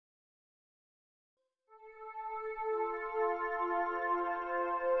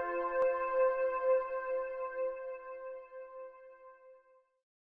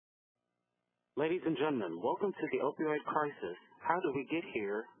Ladies and gentlemen, welcome to the Opioid Crisis, How Did We Get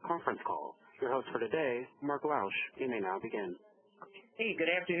Here conference call. Your host for today, Mark Lausch. You may now begin. Hey, good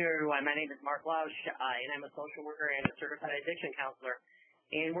afternoon, everyone. My name is Mark Lausch, and I'm a social worker and a certified addiction counselor.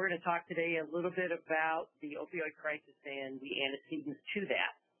 And we're going to talk today a little bit about the opioid crisis and the antecedents to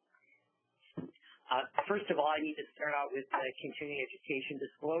that. First of all, I need to start out with continuing education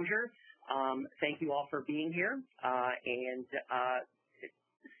disclosure. Thank you all for being here.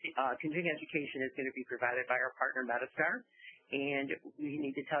 Continuing education is going to be provided by our partner, Medistar. And we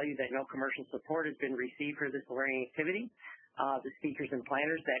need to tell you that no commercial support has been received for this learning activity. The speakers and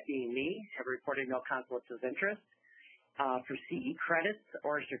planners, that being me, have reported no conflicts of interest. For CE credits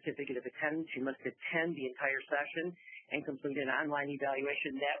or a certificate of attendance, you must attend the entire session and complete an online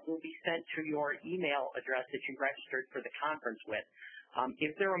evaluation that will be sent to your email address that you registered for the conference with.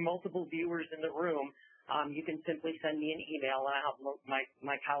 If there are multiple viewers in the room, you can simply send me an email, and I'll have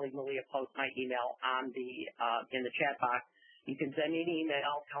my colleague Malia post my email on in the chat box. You can send me an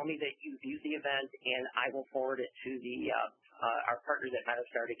email, tell me that you viewed the event, and I will forward it to our partners at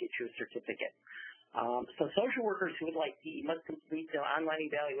Medistar to get you a certificate. So social workers who would like to must complete the online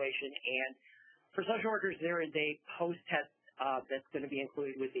evaluation, and for social workers there is a post-test that's going to be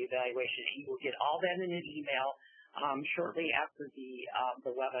included with the evaluation. You will get all that in an email shortly after the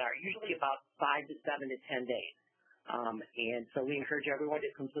webinar, usually about 5 to 7 to 10 days. And so we encourage everyone to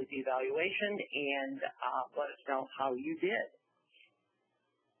complete the evaluation and let us know how you did.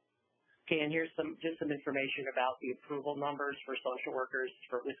 Okay, and here's just some information about the approval numbers for social workers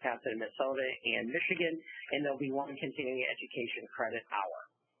for Wisconsin, Minnesota, and Michigan, and there'll be one continuing education credit hour.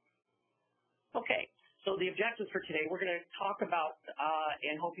 Okay, so the objectives for today, we're going to talk about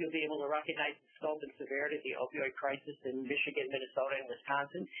and hope you'll be able to recognize the scope and severity of the opioid crisis in Michigan, Minnesota, and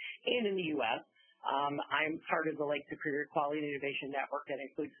Wisconsin, and in the U.S. I'm part of the Lake Superior Quality and Innovation Network that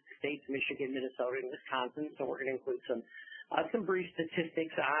includes the states Michigan, Minnesota, and Wisconsin, so we're going to include some brief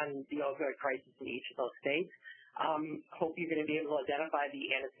statistics on the opioid crisis in each of those states. Hope you're going to be able to identify the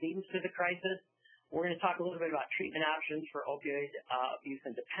antecedents to the crisis. We're going to talk a little bit about treatment options for opioid abuse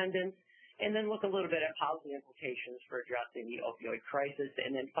and dependence, and then look a little bit at policy implications for addressing the opioid crisis,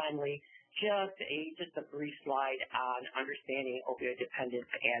 and then finally just a brief slide on understanding opioid dependence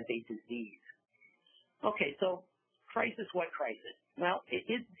as a disease. Okay, so crisis, what crisis? Well,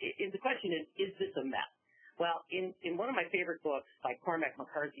 the question is this a mess? Well, in one of my favorite books by Cormac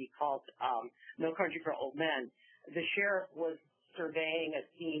McCarthy called No Country for Old Men, the sheriff was surveying a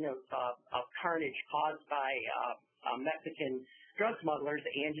scene of carnage caused by Mexican drug smugglers,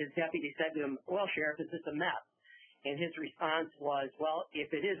 and his deputy said to him, well, Sheriff, is this a mess? And his response was, well, if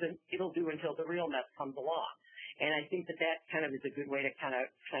it isn't, it'll do until the real mess comes along. And I think that kind of is a good way to kind of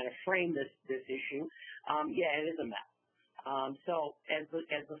frame this issue. Yeah, it is a mess. So as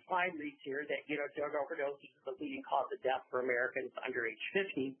the slide reads here, that drug overdose is the leading cause of death for Americans under age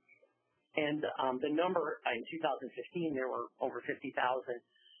 50, and the number in 2015 there were over 50,000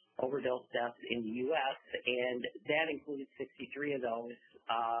 overdose deaths in the U.S., and that included 63 of those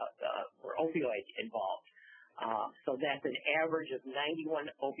were opioid involved. So that's an average of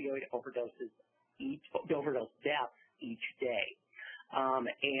 91 opioid overdose deaths each day.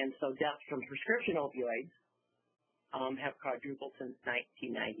 And so deaths from prescription opioids have quadrupled since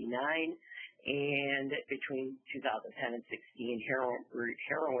 1999, and between 2010 and 16,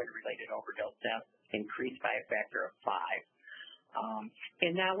 heroin-related overdose deaths increased by a factor of 5.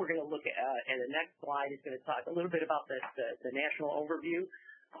 And now we're going to look at the next slide is going to talk a little bit about the national overview,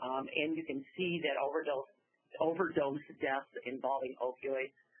 and you can see that overdose deaths involving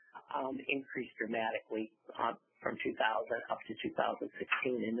opioids increased dramatically from 2000 up to 2016,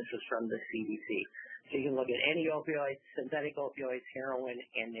 and this was from the CDC. So you can look at any opioids, synthetic opioids, heroin,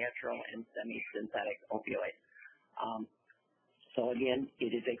 and natural and semi-synthetic opioids. So again,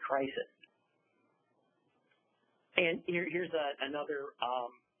 it is a crisis. And here's another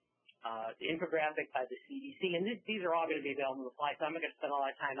infographic by the CDC, and these are all going to be available on the slide, so I'm not going to spend a lot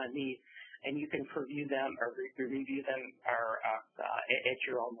of time on these, and you can review them or review them at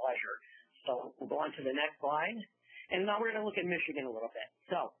your own leisure. So we'll go on to the next slide, and now we're going to look at Michigan a little bit.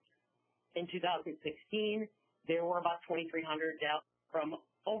 So in 2016, there were about 2,300 deaths from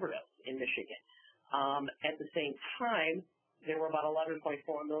overdose in Michigan. At the same time, there were about 11.4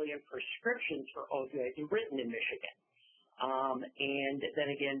 million prescriptions for opioids written in Michigan. And then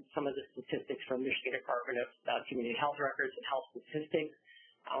again, some of the statistics from Michigan Department of Community Health Records and Health Statistics,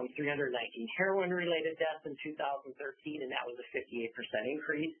 319 heroin-related deaths in 2013, and that was a 58%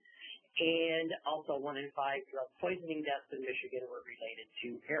 increase. And also 1 in 5 drug poisoning deaths in Michigan were related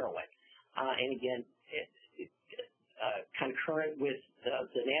to heroin. And again, concurrent with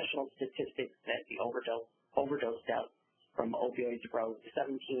the national statistics that the overdose deaths from opioids rose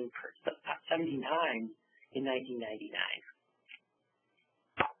 17 times in 1999.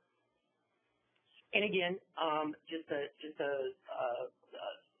 And again, just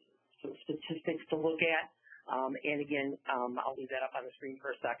some statistics to look at. And again, I'll leave that up on the screen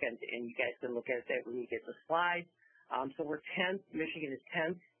for a second, and you guys can look at that when you get the slides. So we're 10th. Michigan is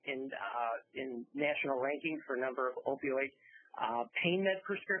 10th in national ranking for number of opioid pain med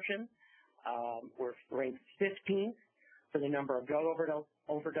prescriptions. We're ranked 15th for the number of drug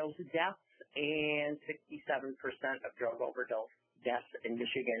overdose deaths, and 67% of drug overdose deaths in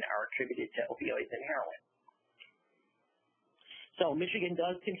Michigan are attributed to opioids and heroin. So Michigan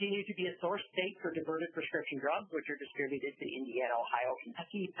does continue to be a source state for diverted prescription drugs, which are distributed to Indiana, Ohio,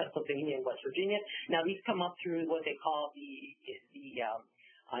 Kentucky, Pennsylvania, and West Virginia. Now, these come up through what they call the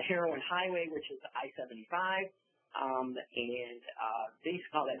heroin highway, which is I-75, and they used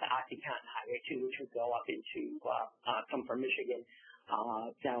to call that the OxyContin Highway, too, which would go up into, come from Michigan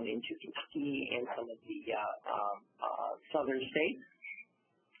down into Kentucky and some of the southern states.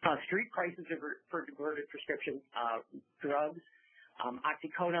 Street prices for diverted prescription drugs,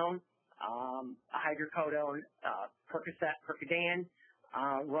 oxycodone, hydrocodone, Percocet, Percodan,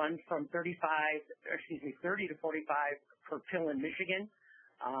 run from 30 to 45 per pill in Michigan,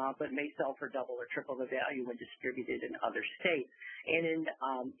 but may sell for double or triple the value when distributed in other states. And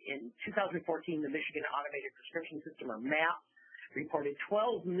in 2014, the Michigan Automated Prescription System, or MAP, reported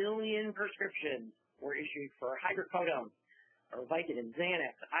 12 million prescriptions were issued for hydrocodone, or Vicodin,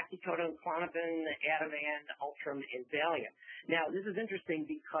 Xanax, oxycodone, Klonopin, Ativan, Ultram, and Valium. Now, this is interesting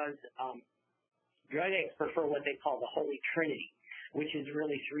because drug addicts prefer what they call the Holy Trinity, which is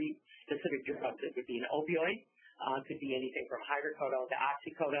really three specific drugs. It could be an opioid, could be anything from hydrocodone to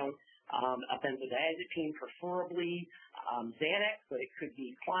oxycodone, a benzodiazepine preferably, Xanax, but it could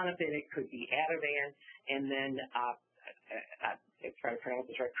be Klonopin, it could be Ativan, and then, if I pronounce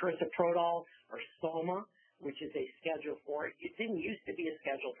this right, Crisaprolol or Soma, which is a Schedule 4. It didn't used to be a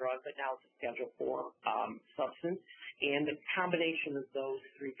Schedule drug, but now it's a Schedule 4 substance. And the combination of those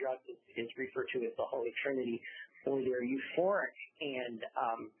three drugs is referred to as the Holy Trinity for their euphoric and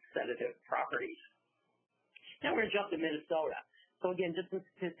sedative properties. Now we're going to jump to Minnesota. So again, just some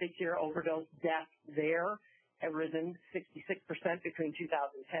statistics here. Overdose deaths there have risen 66% between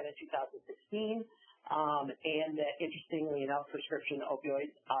 2010 and 2016. And interestingly enough, prescription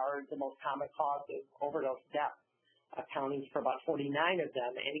opioids are the most common cause of overdose deaths, accounting for about 49 of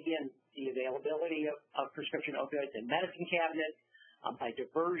them. And again, the availability of prescription opioids in medicine cabinets, by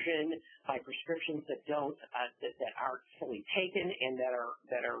diversion, by prescriptions that aren't fully taken and that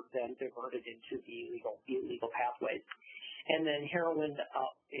are then diverted into the illegal pathways. And then heroin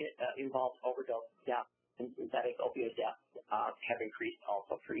involves overdose deaths, and synthetic opioid deaths have increased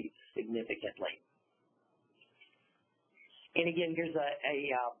also pretty significantly. And again, here's this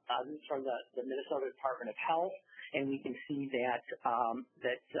is from the Minnesota Department of Health, and we can see that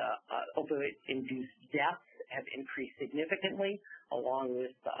opioid-induced deaths have increased significantly, along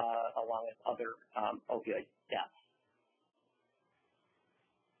with other opioid deaths.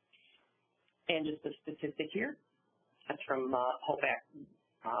 And just a statistic here. That's from Hoback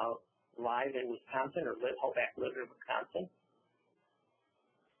Live in Wisconsin, or Hoback Live in Wisconsin.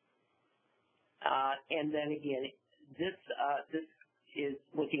 And then again, this is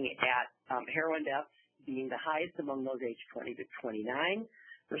looking at heroin deaths being the highest among those aged 20 to 29,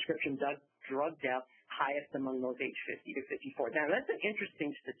 prescription drug deaths highest among those aged 50 to 54. Now, that's an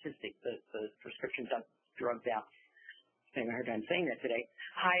interesting statistic, the prescription drug deaths. I'm having a hard time saying that today.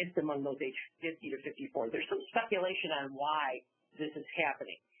 Highest among those aged 50 to 54. There's some speculation on why this is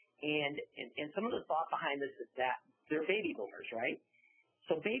happening. And some of the thought behind this is that they're baby boomers, right?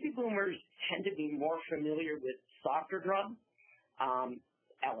 So baby boomers tend to be more familiar with softer drugs,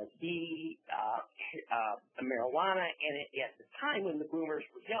 LSD, marijuana, and at the time when the boomers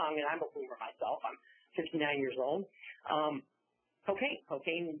were young, and I'm a boomer myself, I'm 59 years old, cocaine.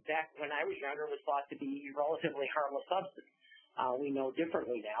 Cocaine back when I was younger was thought to be a relatively harmless substance. We know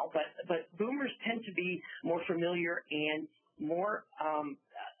differently now, but boomers tend to be more familiar and more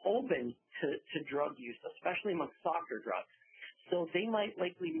open to drug use, especially among softer drugs. So they might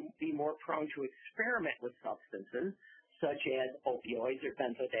likely be more prone to experiment with substances such as opioids or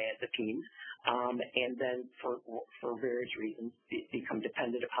benzodiazepines, and then for various reasons become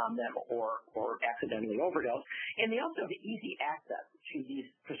dependent upon them or accidentally overdose. And they also have easy access to these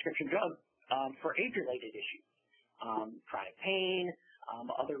prescription drugs for age-related issues, chronic pain,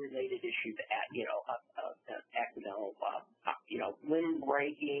 other related issues, accidental, limb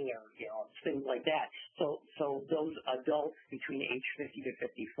breaking or things like that. So those to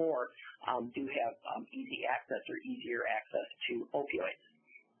 54 do have easy access or easier access to opioids.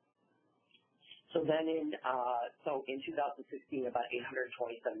 So then in 2016, about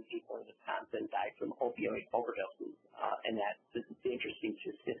 827 people in Wisconsin died from opioid overdoses, and the interesting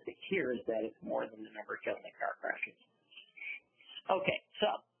statistic here is that it's more than the number killed in car crashes. Okay,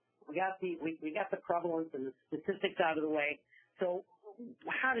 so we got the prevalence and the statistics out of the way. So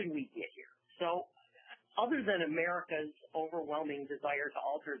how did we get here? So other than America's overwhelming desire to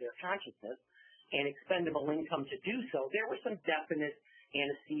alter their consciousness and expendable income to do so, there were some definite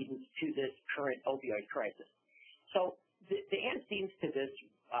antecedents to this current opioid crisis. So the antecedents to this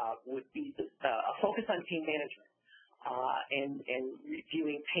would be a focus on pain management and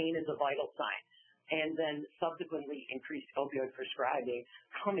viewing pain as a vital sign, and then subsequently increased opioid prescribing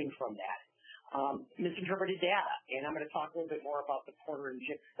coming from that. Misinterpreted data, and I'm going to talk a little bit more about the Porter and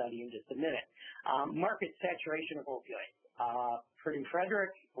Jick study in just a minute. Market saturation of opioids. Purdue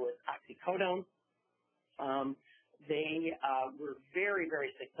Frederick with oxycodone. They were very,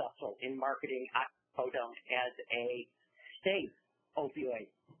 very successful in marketing oxycodone as a safe opioid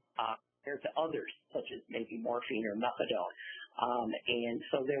compared to others, such as maybe morphine or methadone. And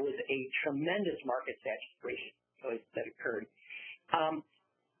so there was a tremendous market saturation that occurred.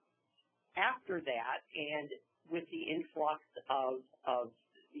 After that, and with the influx of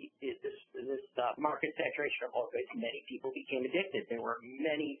this market saturation of opioids, many people became addicted. There were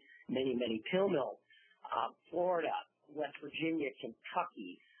many pill mills. Florida, West Virginia,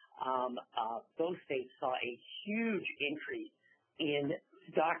 Kentucky, those states saw a huge increase in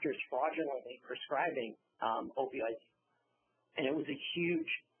doctors fraudulently prescribing opioids, and it was a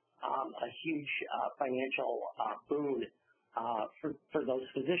huge financial boon for those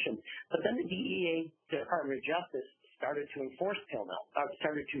physicians. But then the DEA, Department of Justice, started to enforce pill mills,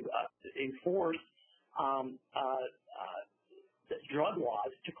 started to enforce drug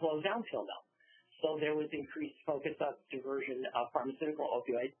laws to close down pill mills. So there was increased focus on diversion of pharmaceutical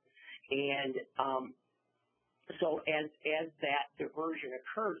opioids, and so as that diversion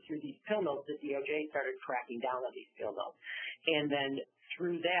occurred through these pill mills, the DOJ started cracking down on these pill mills, and then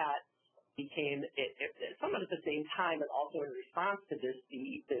through that became somewhat at the same time, and also in response to this,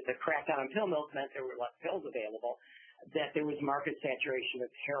 the crackdown on pill mills meant there were less pills available, that there was market saturation of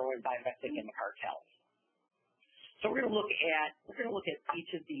heroin by Mexican cartels. So we're going to look at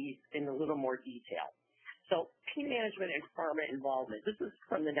each of these in a little more detail. So pain management and pharma involvement. This is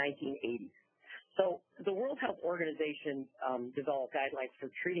from the 1980s. So the World Health Organization developed guidelines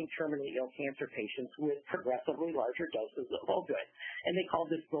for treating terminally ill cancer patients with progressively larger doses of opioids, and they called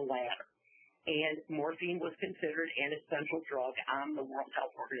this the ladder. And morphine was considered an essential drug on the World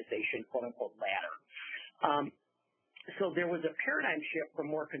Health Organization quote-unquote ladder. So there was a paradigm shift from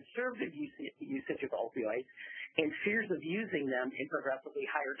more conservative usage of opioids and fears of using them in progressively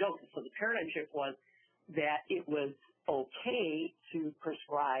higher doses. So the paradigm shift was that it was okay to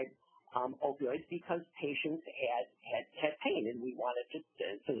prescribe opioids because patients had pain, and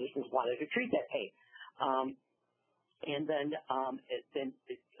physicians wanted to treat that pain. And then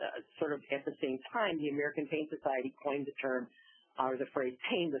sort of at the same time, the American Pain Society coined the term or the phrase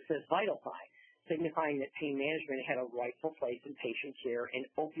 "pain, the fifth vital sign," signifying that pain management had a rightful place in patient care and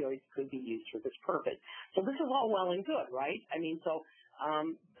opioids could be used for this purpose. So this is all well and good, right? I mean, so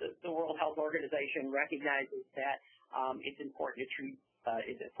the World Health Organization recognizes that it's important to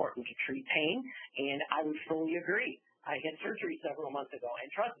treat pain, and I would fully agree. I had surgery several months ago, and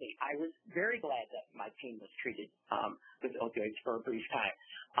trust me, I was very glad that my pain was treated with opioids for a brief time.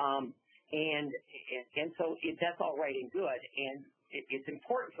 And so that's all right and good, and it's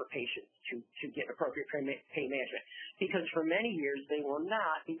important for patients to get appropriate pain management, because for many years they were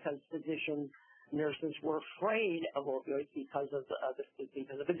not, because physicians, nurses were afraid of opioids because of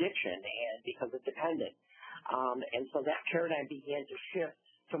addiction and because of dependence. And so that paradigm began to shift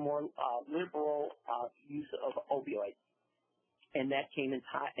to more liberal use of opioids. And that came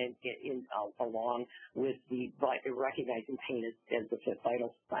along with the recognizing pain as the fifth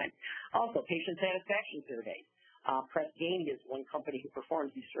vital sign. Also, patient satisfaction surveys. Press Ganey is one company who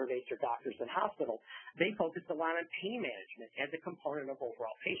performs these surveys for doctors and hospitals. They focused a lot on pain management as a component of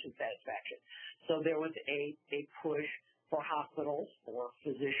overall patient satisfaction. So there was a push for hospitals, for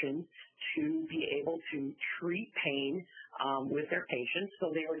physicians to be able to treat pain with their patients.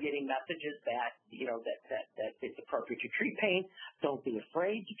 So they were getting messages that, that it's appropriate to treat pain. Don't be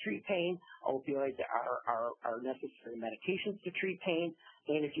afraid to treat pain. Opioids are necessary medications to treat pain.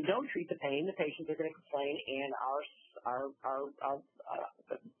 And if you don't treat the pain, the patients are going to complain, and our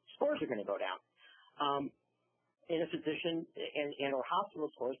scores are going to go down. and a physician and or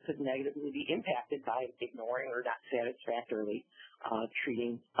hospital source could negatively be impacted by ignoring or not satisfactorily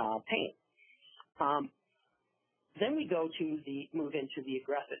treating pain. Then we move into the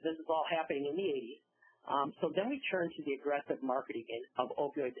aggressive. This is all happening in the 80s. So then we turn to the aggressive marketing of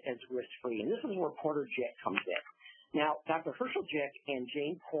opioids as risk-free, and this is where Porter Jick comes in. Now, Dr. Herschel Jick and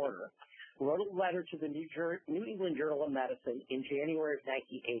Jane Porter wrote a letter to the New England Journal of Medicine in January of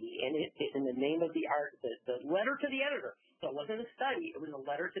 1980, and in the name of the letter to the editor. So it wasn't a study; it was a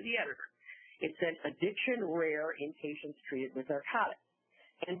letter to the editor. It said, "Addiction rare in patients treated with narcotics."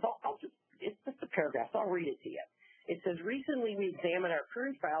 And so it's just a paragraph. So I'll read it to you. It says, "Recently we examined our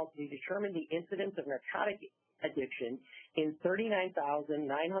current files to determine the incidence of narcotic addiction in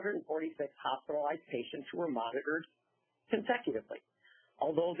 39,946 hospitalized patients who were monitored consecutively.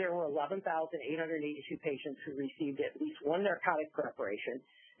 Although there were 11,882 patients who received at least one narcotic preparation,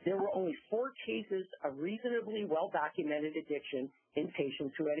 there were only 4 cases of reasonably well-documented addiction in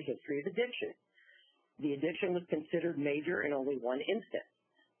patients who had a history of addiction. The addiction was considered major in only 1 instance.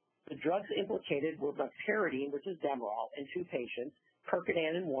 The drugs implicated were bupivacaine, which is Demerol, in 2 patients,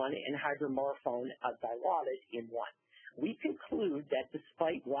 Percodan in 1, and hydromorphone dilaudid in 1. We conclude that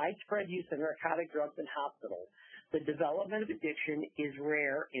despite widespread use of narcotic drugs in hospitals, the development of addiction is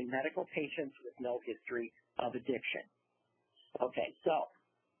rare in medical patients with no history of addiction." Okay, so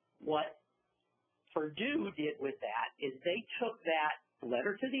what Purdue did with that is they took that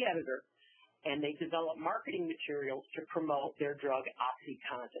letter to the editor and they developed marketing materials to promote their drug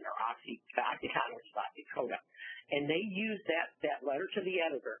OxyContin or Oxycontin, which is oxycodone. And they used that letter to the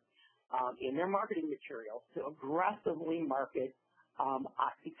editor in their marketing materials to aggressively market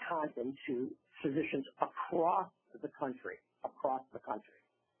OxyContin to physicians across the country.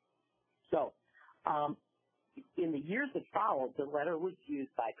 So in the years that followed, the letter was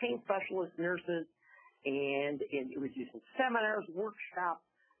used by pain specialists, nurses, and it was used in seminars, workshops,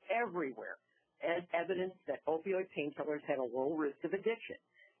 everywhere as evidence that opioid painkillers had a low risk of addiction.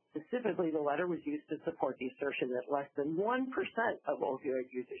 Specifically, the letter was used to support the assertion that less than 1% of opioid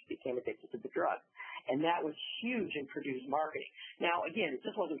users became addicted to the drug. And that was huge in Purdue's marketing. Now, again, it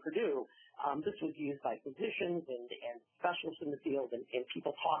just wasn't Purdue. This was used by physicians and specialists in the field and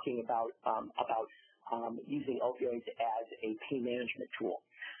people talking about using opioids as a pain management tool.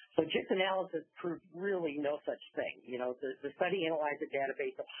 So Jick's analysis proved really no such thing. You know, the study analyzed a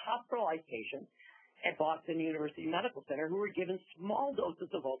database of hospitalized patients at Boston University Medical Center who were given small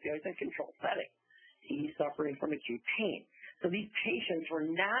doses of opioids in controlled settings, suffering from acute pain. So these patients were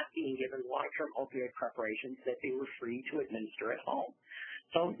not being given long-term opioid preparations that they were free to administer at home.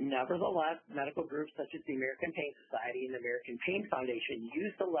 So nevertheless, medical groups such as the American Pain Society and the American Pain Foundation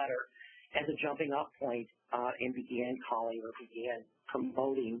used the letter as a jumping off point and began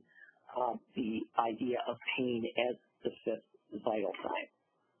promoting the idea of pain as the 5th vital sign.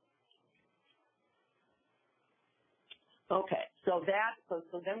 Okay, so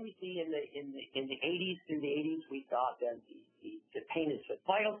then we see in the 80s, through the 80s, we saw that the pain is the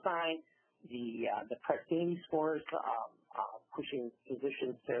vital sign, the Press-Ganey scores pushing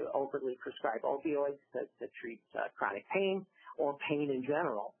physicians to overly prescribe opioids to treat chronic pain or pain in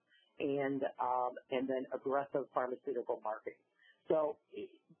general, and then aggressive pharmaceutical marketing. So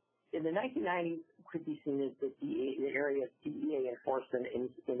in the 1990s, could be seen as the area of DEA enforcement in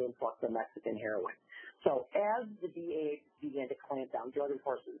influx of Mexican heroin. So as the DEA began to clamp down, Drug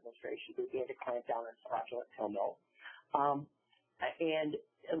Enforcement Administration began to clamp down on fraudulent pill mills and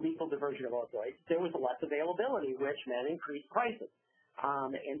illegal diversion of opioids, there was less availability, which meant increased prices.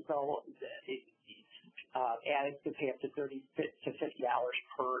 And so addicts could pay up to $30 to $50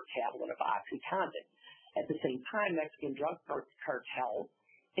 per tablet of OxyContin. At the same time, Mexican drug cartels,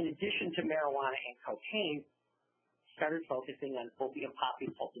 in addition to marijuana and cocaine, started focusing on opium poppy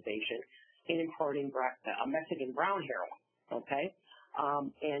cultivation and importing Mexican brown heroin, okay?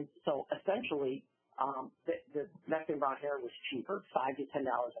 And so essentially, the Mexican brown heroin was cheaper, $5 to $10 a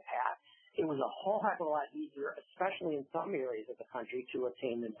pack. It was a whole heck of a lot easier, especially in some areas of the country, to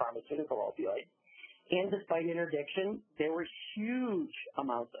obtain than pharmaceutical opioids. And despite interdiction, there were huge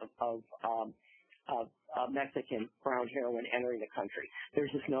amounts of Mexican brown heroin entering the country.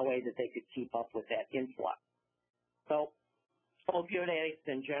 There's just no way that they could keep up with that influx. So opioid addicts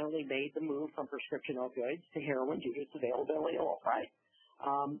then generally made the move from prescription opioids to heroin due to its availability at a low price.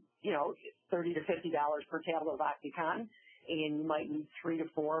 $30 to $50 per tablet of OxyContin, and you might need 3 to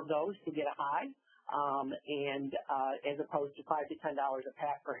 4 of those to get a high, and as opposed to $5 to $10 a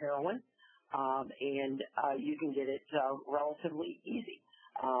pack for heroin, and you can get it relatively easy.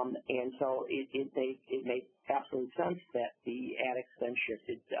 And so it made absolute sense that the addicts then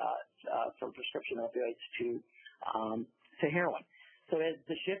shifted from prescription opioids to heroin. So as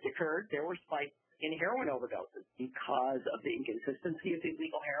the shift occurred, there were spikes in heroin overdoses because of the inconsistency of the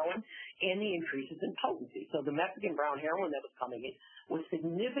illegal heroin and the increases in potency. So the Mexican brown heroin that was coming in was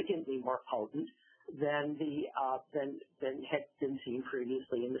significantly more potent than had been seen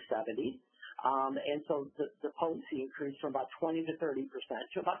previously in the 70s. And so the potency increased from about 20 to 30%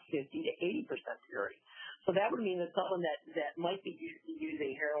 to about 50 to 80% purity. So that would mean that someone that might be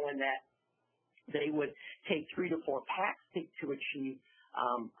using heroin that they would take 3 to 4 packs to achieve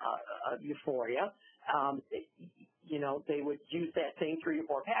euphoria. They would use that same 3 to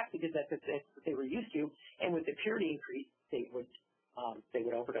 4 packs because that's what they were used to, and with the purity increase, they would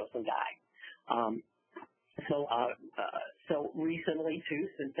overdose and die. So recently too,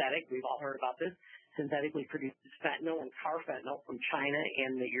 we've all heard about this, synthetically produced fentanyl and carfentanil from China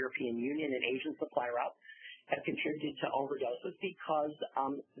and the European Union and Asian supply routes have contributed to overdoses because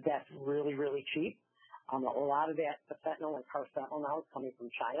that's really, really cheap. A lot of that, the fentanyl and carfentanil now is coming from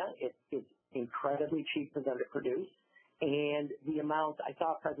China. It's incredibly cheap for them to produce. And the amount, I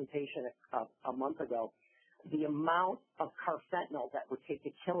saw a presentation a month ago, the amount of carfentanil that would take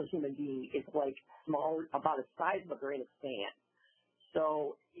to kill a human being is like smaller, about the size of a grain of sand.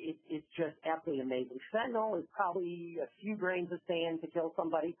 So it's just absolutely amazing. Fentanyl is probably a few grains of sand to kill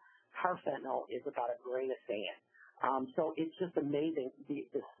somebody. Carfentanil is about a grain of sand. So it's just amazing the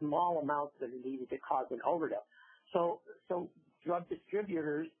small amounts that are needed to cause an overdose. So drug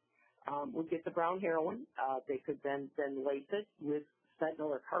distributors would get the brown heroin. They could then lace it with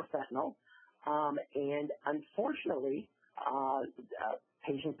fentanyl or carfentanil. And unfortunately,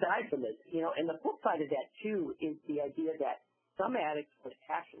 patients die from this. And the flip side of that too is the idea that some addicts would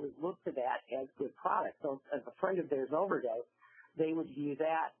actually look to that as good product. So if a friend of theirs overdosed, they would view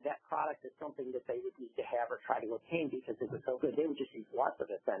that product as something that they would need to have or try to obtain because it was so good. They would just use less of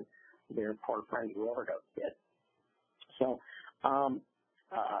it than their poor friend who overdosed did. So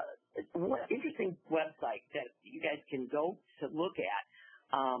one interesting website that you guys can go to look at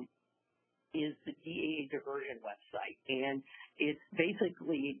is the DEA diversion website. And it's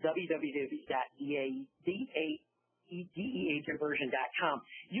basically www.deadiversion.com.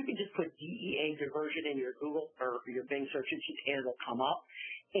 You can just put DEA diversion in your Google or your Bing search engine and it'll come up.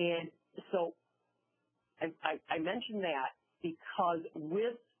 And so I mentioned that because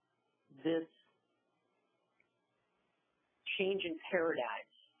with this change in paradigm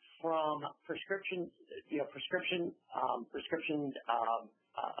from prescription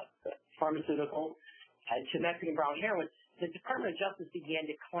pharmaceuticals to Mexican brown heroin, the Department of Justice began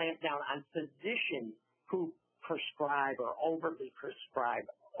to clamp down on physicians who prescribe or overly prescribe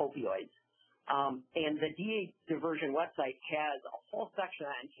opioids. And the DEA diversion website has a whole section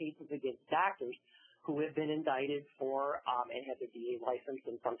on cases against doctors who have been indicted for and have their DEA license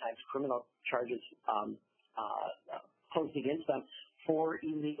and sometimes criminal charges posed against them for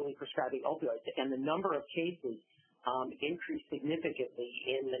illegally prescribing opioids. And the number of cases increased significantly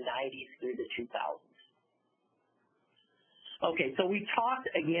in the 90s through the 2000s. Okay, so we talked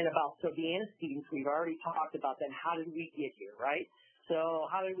again about, the antecedents, we've already talked about then how did we get here, right? So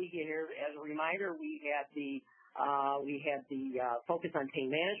how did we get here? As a reminder, we had the focus on pain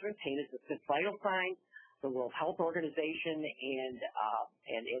management. Pain is the fifth vital sign. The World Health Organization and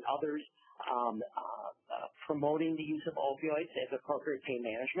others promoting the use of opioids as appropriate pain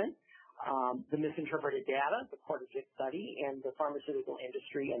management. The misinterpreted data, the Portage study, and the pharmaceutical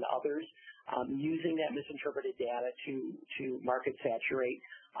industry and others using that misinterpreted data to market saturate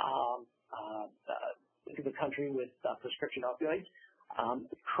the country with prescription opioids.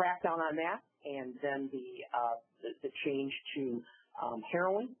 Crackdown on that, and then the change to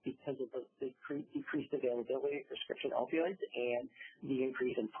heroin because of the decreased availability of prescription opioids and the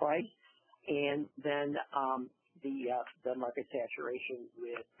increase in price, and then the market saturation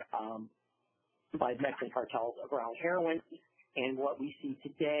with by Mexican cartels around heroin, and what we see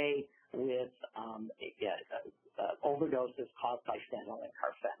today with overdoses caused by fentanyl and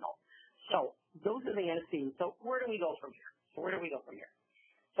carfentanil. So those are the antecedents. So where do we go from here?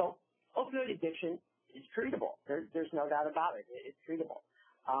 So opioid addiction is treatable. There's no doubt about it. It's treatable.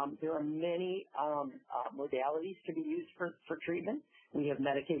 There are many modalities to be used for treatment. We have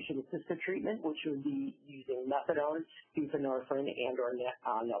medication-assisted treatment, which would be using methadone, buprenorphine, and or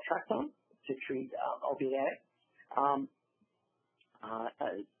naltrexone to treat opiate addicts.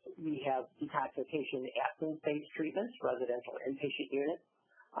 We have detoxification abstinence-based treatments, residential inpatient units,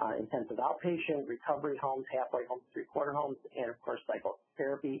 intensive outpatient, recovery homes, halfway homes, three-quarter homes, and, of course,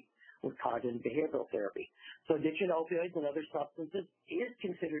 psychotherapy. with cognitive behavioral therapy. So addiction to opioids and other substances is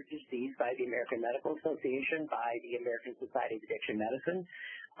considered disease by the American Medical Association, by the American Society of Addiction Medicine,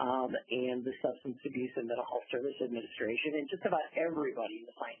 and the Substance Abuse and Mental Health Service Administration, and just about everybody in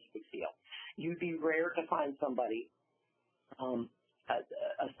the scientific field. You'd be rare to find somebody,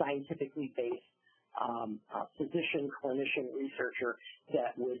 a scientifically based physician, clinician, researcher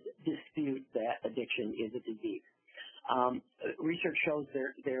that would dispute that addiction is a disease. Research shows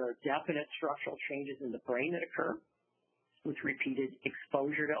there are definite structural changes in the brain that occur with repeated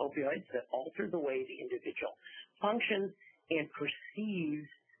exposure to opioids that alter the way the individual functions and perceives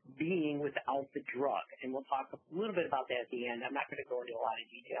being without the drug. And we'll talk a little bit about that at the end. I'm not going to go into a lot of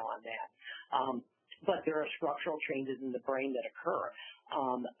detail on that. But there are structural changes in the brain that occur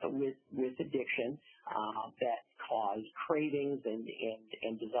with addiction that cause cravings and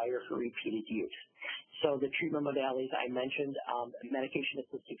desire for repeated use. So the treatment modalities I mentioned,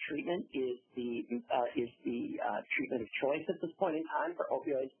 medication-assisted treatment is the treatment of choice at this point in time for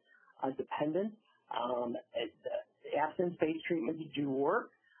opioid dependence. Abstinence-based treatments do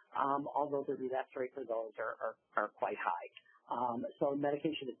work, although the relapse rate for those are quite high. So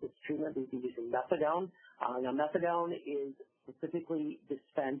medication-assisted treatment, we'd be using methadone. Now, methadone is specifically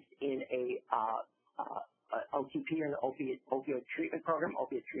dispensed in a OTP, or an opioid treatment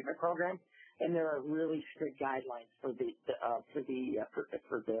program, and there are really strict guidelines for the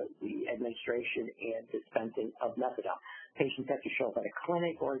administration and dispensing of methadone. Patients have to show up at a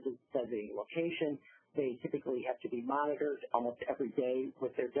clinic or a designated location. They typically have to be monitored almost every day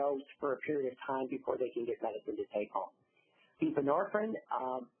with their dose for a period of time before they can get medicine to take home. Buprenorphine,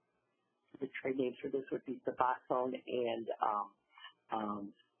 the trade names for this would be Suboxone and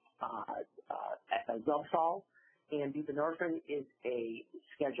Zubsol. And buprenorphine is a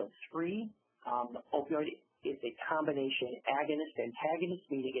Schedule III opioid. Is a combination agonist-antagonist,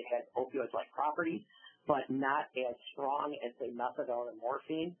 meaning it has opioid-like properties, but not as strong as, say, methadone and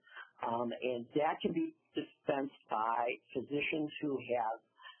morphine. And that can be dispensed by physicians who have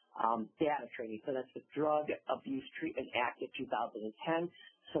data training. So that's the Drug Abuse Treatment Act of 2010.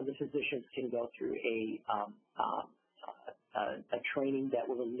 So the physicians can go through a training that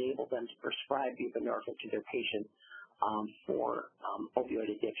will enable them to prescribe buprenorphine to their patients for opioid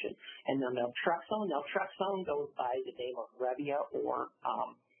addiction. And then naltrexone goes by the name of Revia, or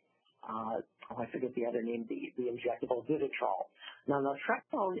I forget the other name, the injectable Vivitrol. Now,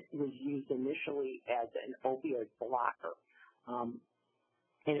 naltrexone was used initially as an opioid blocker,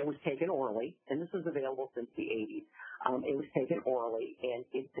 and it was taken orally, and this was available since the 80s. It was taken orally, and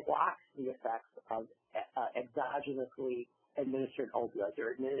it blocks the effects of exogenously administered opioids,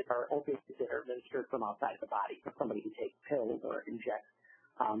 or opioids that are administered from outside the body, for somebody who takes pills or injects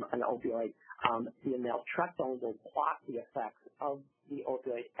an opioid. The naltrexone will block the effects of the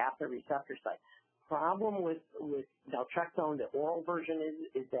opioid at the receptor site. Problem with naltrexone, the oral version,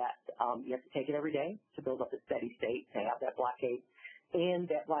 is that you have to take it every day to build up a steady state to have that blockade, and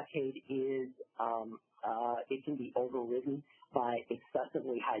that blockade is it can be overridden by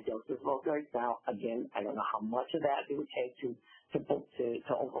excessively high doses of opioids. Now, again, I don't know how much of that it would take to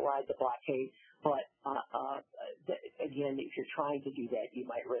override the blockade, but again, if you're trying to do that, you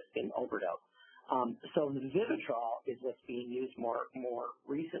might risk an overdose. So the Vivitrol is what's being used more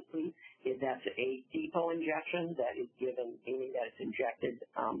recently. That's a depot injection that is given, meaning that it's injected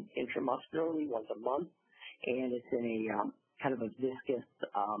intramuscularly once a month, and it's in a kind of a viscous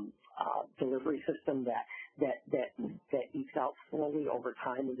delivery system that ekes out slowly over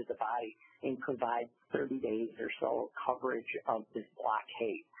time into the body and provides 30 days or so coverage of this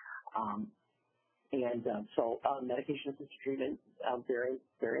blockade. So medication-assisted treatment, very,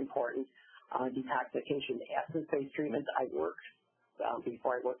 very important. Detoxification, abstinence-based treatments. I worked,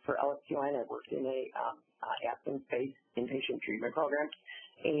 before I worked for LSQN, I worked in a abstinence-based inpatient treatment program.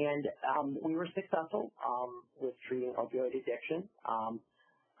 And we were successful with treating opioid addiction,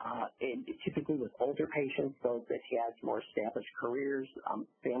 and typically with older patients, those that had more established careers,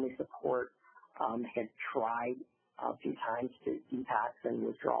 family support, had tried a few times to detox and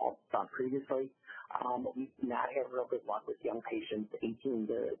withdraw previously. We've not had real good luck with young patients 18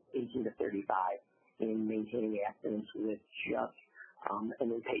 to 35 in maintaining abstinence with just an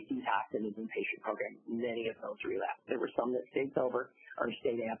detox and an inpatient program. Many of those relapsed. There were some that stayed sober or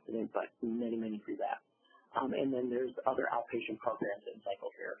stayed abstinent, but many relapsed. And then there's other outpatient programs and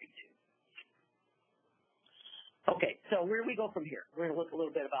psychotherapy too. Okay, so where do we go from here? We're going to look a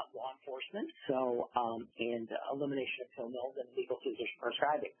little bit about law enforcement, and elimination of pill mills and legal physician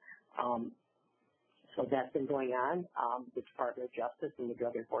prescribing. So that's been going on. The Department of Justice and the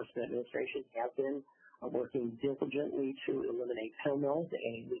Drug Enforcement Administration have been working diligently to eliminate pill mills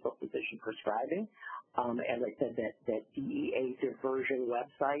and legal physician prescribing. As I said, that DEA diversion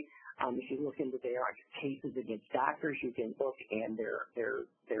website, if you look into their cases against doctors, you can look, and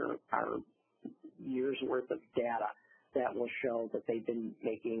there are years worth of data that will show that they've been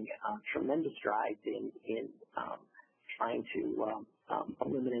making tremendous strides in trying to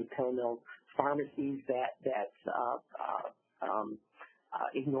eliminate pill mills, pharmacies that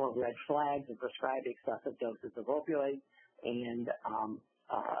ignore red flags and prescribe excessive doses of opioids, and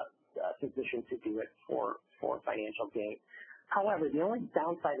physicians who do it for financial gain. However, the only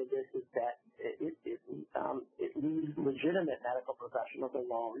downside of this is that it leaves legitimate medical professionals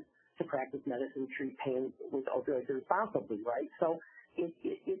alone to practice medicine, treat pain with opioids responsibly, right? So it's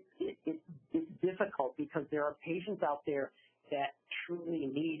difficult because there are patients out there that truly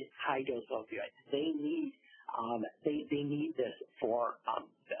need high-dose opioids. They need this for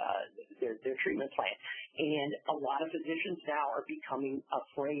their treatment plan. And a lot of physicians now are becoming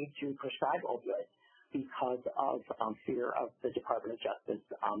afraid to prescribe opioids because of fear of the Department of Justice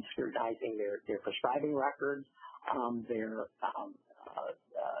scrutinizing their prescribing records, their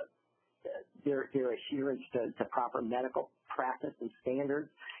adherence to proper medical practice and standards,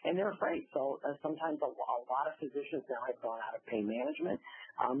 and they're afraid. So sometimes a lot of physicians now have gone out of pain management,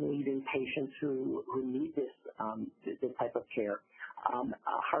 leaving patients who need this type of care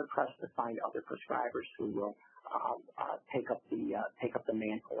hard pressed to find other prescribers who will take up the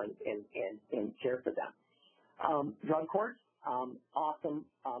mantle and care for them. Drug courts, awesome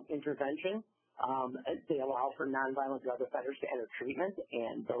intervention. They allow for nonviolent drug offenders to enter treatment,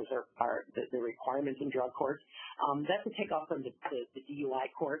 and those are the requirements in drug courts. That's a takeoff from the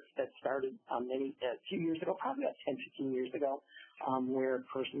DUI courts that started a few years ago, probably about 10, 15 years ago, where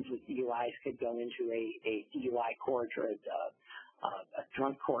persons with DUIs could go into a DUI court or a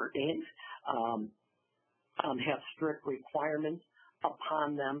drug court and have strict requirements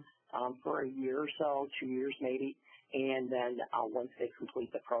upon them for a year or so, 2 years maybe. And then once they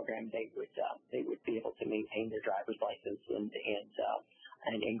complete the program, they would be able to maintain their driver's license and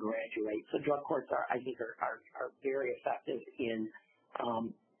graduate. So drug courts I think are very effective in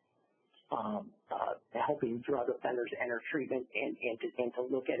helping drug offenders enter treatment and to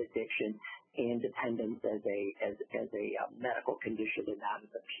look at addiction and dependence as a medical condition and not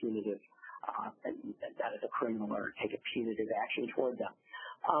as a punitive not as a criminal or take a punitive action toward them.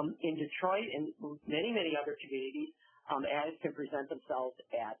 In Detroit and many other communities, addicts can present themselves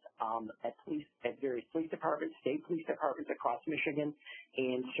at various police departments, state police departments across Michigan,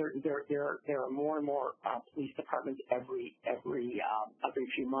 and there are more and more police departments every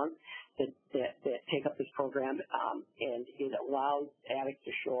few months that take up this program, and it allows addicts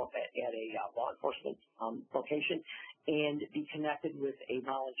to show up at a law enforcement location and be connected with a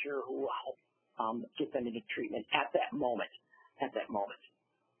volunteer who will help get them into treatment at that moment.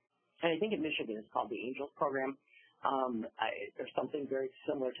 And I think in Michigan it's called the Angels program. There's something very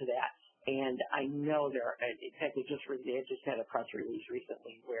similar to that. And I know in fact, they just had a press release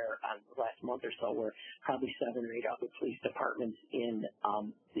recently where the last month or so where probably 7 or 8 other police departments in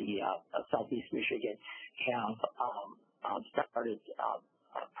southeast Michigan have started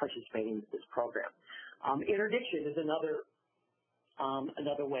participating in this program. Interdiction is another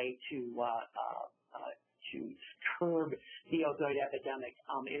way to curb the opioid epidemic,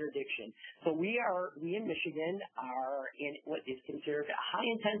 interdiction. So we in Michigan are in what is considered a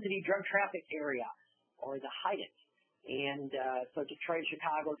high-intensity drug traffic area, or the HIDIT. And so Detroit,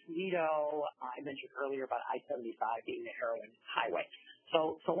 Chicago, Toledo, I mentioned earlier about I-75 being the heroin highway.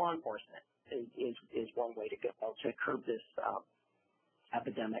 So law enforcement is one way to go to curb this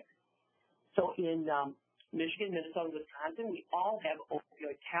epidemic. So in Michigan, Minnesota, Wisconsin, we all have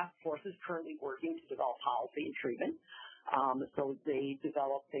opioid task forces currently working to develop policy and treatment. So they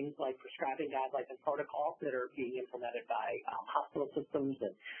develop things like prescribing guidelines and protocols that are being implemented by hospital systems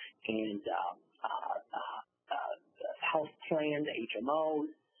and health plans,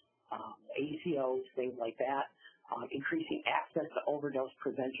 HMOs, ACOs, things like that. Increasing access to overdose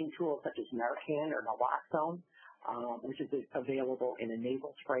prevention tools such as Narcan or naloxone, which is available in a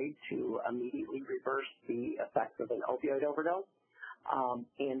nasal spray to immediately reverse the effects of an opioid overdose.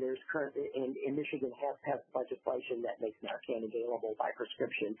 And there's currently, in Michigan has passed legislation that makes Narcan available by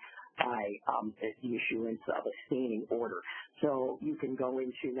prescription by the issuance of a standing order. So you can go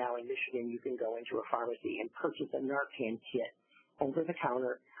into, now in Michigan, you can go into a pharmacy and purchase a Narcan kit over the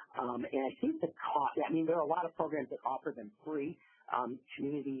counter. And I think the cost, there are a lot of programs that offer them free.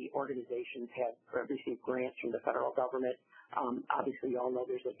 Community organizations have received grants from the federal government Obviously, you all know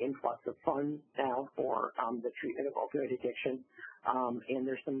there's an influx of funds now for the treatment of opioid addiction, and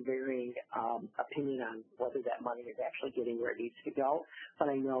there's some varying opinion on whether that money is actually getting where it needs to go. But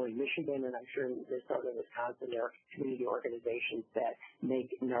I know in Michigan, and I'm sure in Minnesota and Wisconsin, there are community organizations that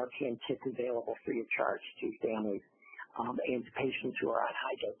make Narcan kits available free of charge to families and to patients who are on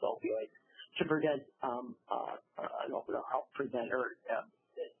high-dose opioids to prevent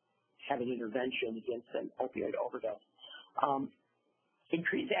have an intervention against an opioid overdose.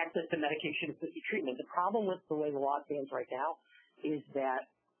 Increased access to medication-assisted treatment. The problem with the way the law stands right now is that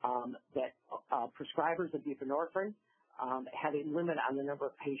prescribers of buprenorphine have a limit on the number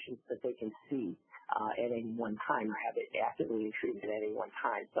of patients that they can see at any one time or have it actively in treatment at any one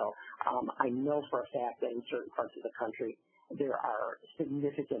time. So I know for a fact that in certain parts of the country there are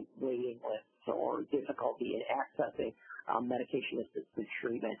significant waiting lists or difficulty in accessing medication-assisted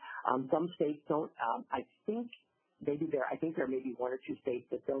treatment. Some states don't. I think there may be one or two states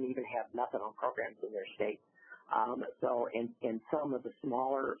that don't even have methadone programs in their state. And some of the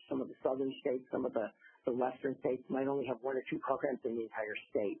southern states, some of the western states might only have one or two programs in the entire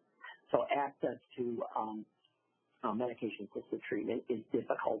state. So access to medication-assisted treatment is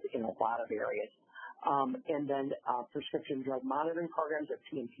difficult in a lot of areas. And then prescription drug monitoring programs, or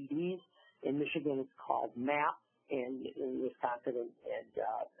PMPDs. In Michigan, it's called MAP, and in Wisconsin and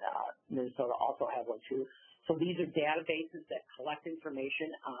Minnesota also have one too. So these are databases that collect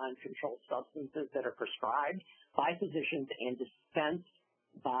information on controlled substances that are prescribed by physicians and dispensed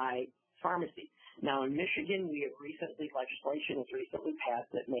by pharmacies. Now, in Michigan, legislation has recently passed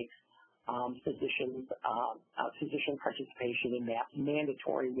that makes physician participation in MAPs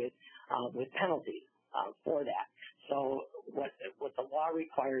mandatory with penalties for that. So what the law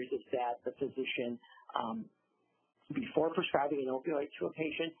requires is that the physician, before prescribing an opioid to a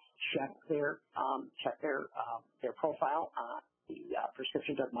patient, check their profile on the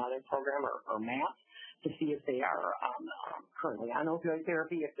prescription drug monitoring program or MAP to see if they are currently on opioid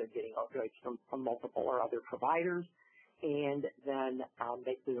therapy, if they're getting opioids from multiple or other providers, and then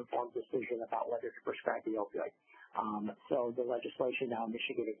make the informed decision about whether to prescribe the opioid. So the legislation now in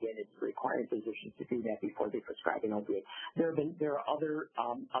Michigan, again, is requiring physicians to do that before they prescribe an opioid. There are other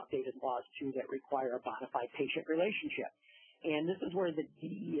updated laws, too, that require a bona fide patient relationship. And this is where the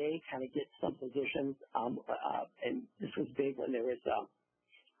DEA kind of gets some physicians, and this was big when there was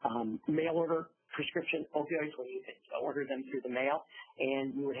mail order prescription opioids, when you could order them through the mail,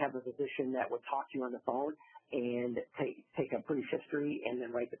 and you would have a physician that would talk to you on the phone and take a brief history and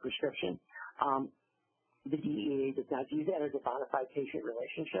then write the prescription. The DEA does not view that as a bona fide patient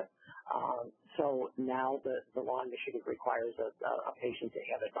relationship. So now the law in Michigan requires a patient to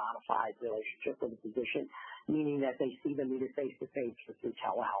have a bona fide relationship with a physician, meaning that they see them either face-to-face or through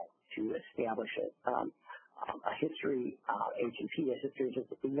telehealth to establish a history, H&P, a history of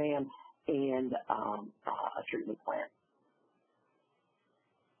exam, and a treatment plan.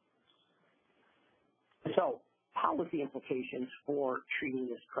 So policy implications for treating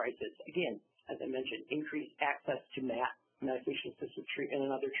this crisis. Again, as I mentioned, increased access to MAP, medication-assisted treatment,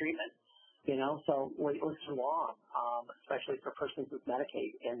 and other treatments. So wait lists are long, especially for persons with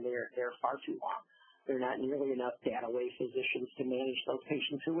Medicaid, and they're far too long. There are not nearly enough data-away physicians to manage those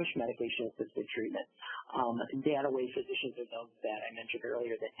patients who wish medication-assisted treatment. Data-away physicians are those that I mentioned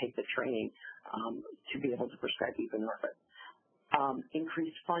earlier that take the training to be able to prescribe buprenorphine.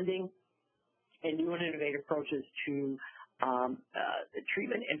 Increased funding and new and innovative approaches to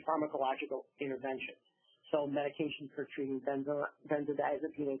treatment and pharmacological interventions. So medications for treating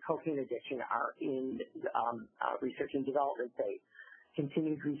benzodiazepine and cocaine addiction are in research and development phase.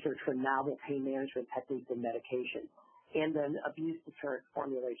 Continued research for novel pain management techniques and medications, and then abuse deterrent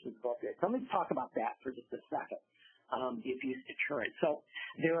formulations of opioids. So let me talk about that for just a second, the abuse deterrent. So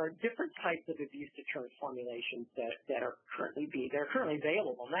there are different types of abuse deterrent formulations that are currently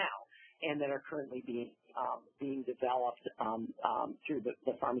available now, and that are currently being developed through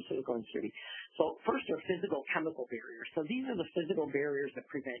the pharmaceutical industry. So first are physical chemical barriers. So these are the physical barriers that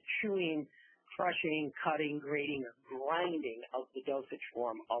prevent chewing, crushing, cutting, grating, or grinding of the dosage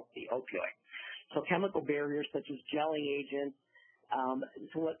form of the opioid. So chemical barriers such as gelling agents,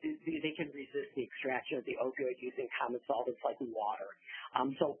 they can resist the extraction of the opioid using common solvents like water.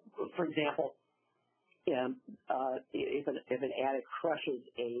 So, for example, if an addict crushes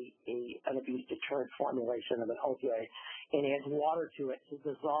an abuse deterrent formulation of an opioid and adds water to it to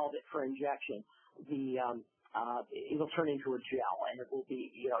dissolve it for injection, it'll turn into a gel, and it will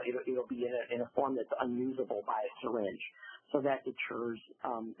be, it'll be in a form that's unusable by a syringe. So that deters,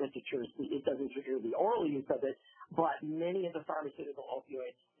 it doesn't deter the oral use of it, but many of the pharmaceutical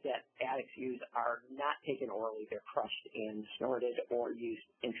opioids that addicts use are not taken orally. They're crushed and snorted or used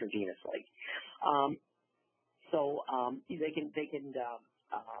intravenously. So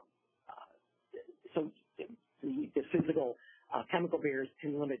the physical chemical barriers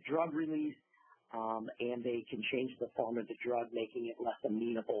can limit drug release, and they can change the form of the drug, making it less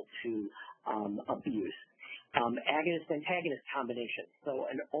amenable to abuse. Agonist-antagonist combination. So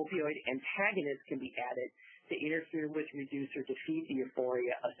an opioid antagonist can be added to interfere with, reduce, or defeat the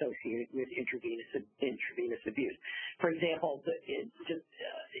euphoria associated with intravenous abuse. For example, as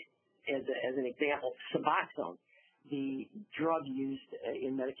an example, Suboxone, the drug used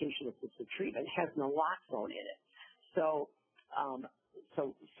in medication-assisted treatment, has naloxone in it. So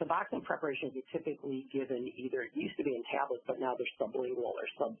Suboxone preparations are typically given either, it used to be in tablets, but now they're sublingual or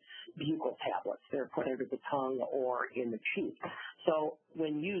subbuccal tablets. They're put under the tongue or in the cheek. So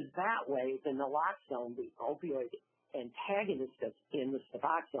when used that way, the naloxone, the opioid antagonist that's in the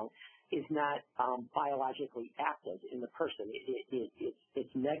Suboxone, is not biologically active in the person.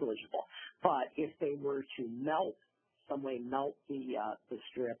 It's negligible. But if they were to melt the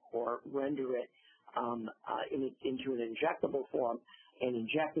strip or render it into an injectable form and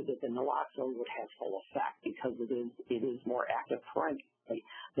injected it, the naloxone would have full effect because it is more active parenterally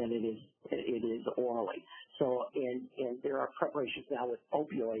than it is orally. So and there are preparations now with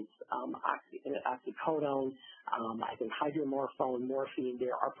opioids, oxycodone, I think hydromorphone, morphine.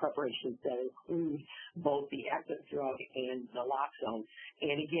 There are preparations that include both the active drug and naloxone.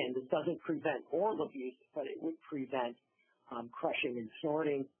 And again, this doesn't prevent oral abuse, but it would prevent crushing and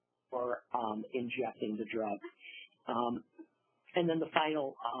snorting or injecting the drug. And then the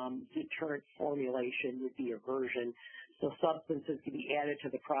final deterrent formulation would be aversion. So substances can be added to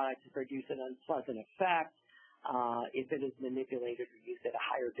the product to produce an unpleasant effect if it is manipulated or used at a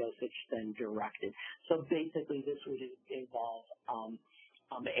higher dosage than directed. So basically this would involve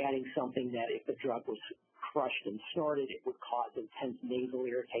adding something that if the drug was crushed and snorted, it would cause intense nasal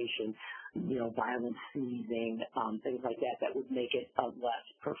irritation, violent sneezing, things like that, that would make it a less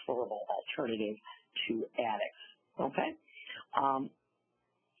preferable alternative to addicts. Okay?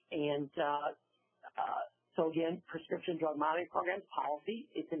 So again, prescription drug monitoring programs, policy,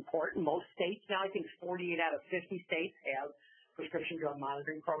 it's important. Most states now, I think 48 out of 50 states have prescription drug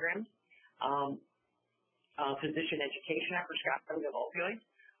monitoring programs. Physician education on prescribing of opioids.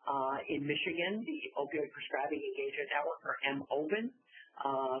 In Michigan, the Opioid Prescribing Engagement Network, or MOBN,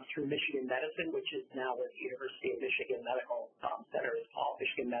 through Michigan Medicine, which is now with the University of Michigan Medical Center, is called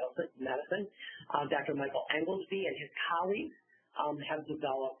Michigan Medicine. Dr. Michael Englesby and his colleagues have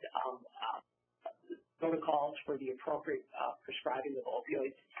developed protocols for the appropriate prescribing of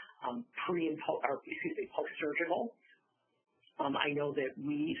opioids post-surgical. I know that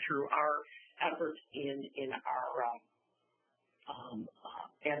we, through our efforts in our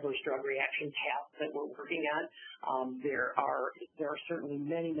adverse drug reaction tasks that we're working on, there are certainly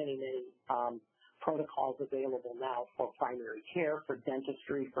many protocols available now for primary care, for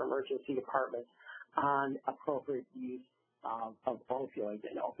dentistry, for emergency departments on appropriate use of opioids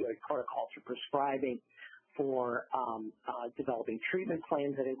and opioid protocols for prescribing, for developing treatment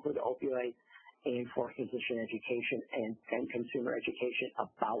plans that include opioids, and for physician education and consumer education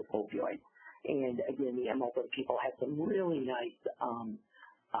about opioids. And again, the MOBN people have some really nice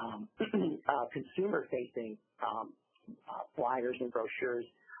consumer-facing flyers and brochures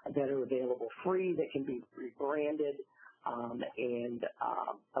that are available free, that can be rebranded and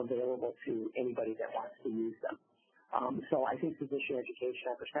available to anybody that wants to use them. So I think physician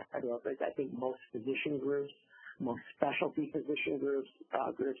education on prescribing opioids, I think most physician groups, most specialty physician groups,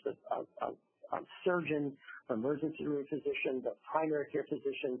 groups of surgeons, emergency room physicians, of primary care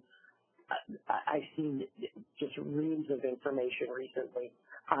physicians, I've seen just reams of information recently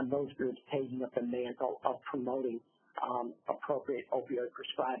on those groups taking up the mantle of promoting appropriate opioid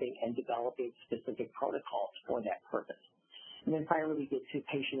prescribing and developing specific protocols for that purpose. And then finally, we get to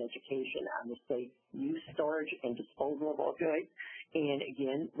patient education on the safe use, storage, and disposal of opioids. And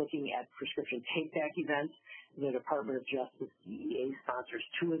again, looking at prescription take-back events, the Department of Justice, DEA, sponsors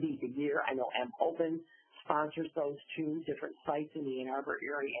 2 of these a year. I know MOBN sponsors those 2 different sites in the Ann Arbor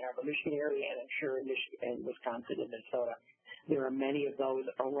area, Ann Arbor, Michigan area, and I'm sure in Michigan, Wisconsin, and Minnesota. There are many of those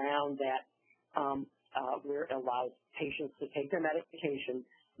around that where it allows patients to take their medication,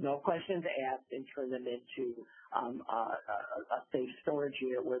 no questions asked, and turn them into a safe storage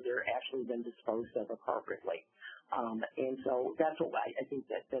unit where they're actually then disposed of appropriately. And so that's what I think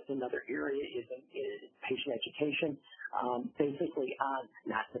that's another area is patient education, basically on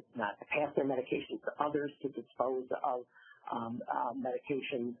not to pass their medications to others, to dispose of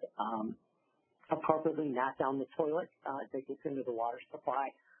medications appropriately, not down the toilet that gets into the water supply,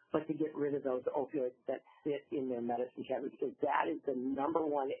 but to get rid of those opioids that sit in their medicine cabinet, because that is the number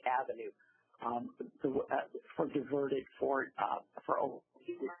one avenue for diverted for opioids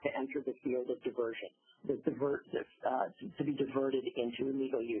to enter the field of diversion, to be diverted into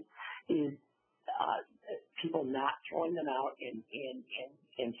illegal use, is people not throwing them out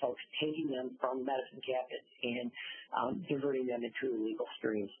and folks taking them from medicine cabinets and diverting them into illegal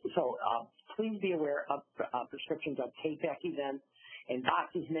streams. So please be aware of prescriptions of take-back events and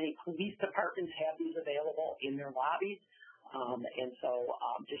boxes. Many police departments have these available in their lobbies. And so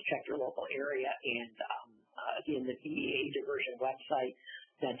just check your local area. And again, the DEA diversion website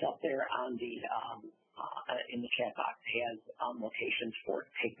that's up there on the in the chat box has locations for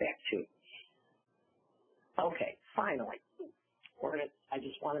take-back too. Okay, finally, I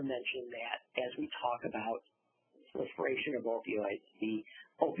just want to mention that as we talk about proliferation of opioids, the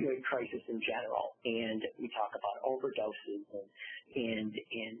opioid crisis in general, and we talk about overdoses and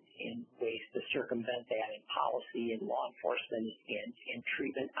ways to circumvent that in policy and law enforcement and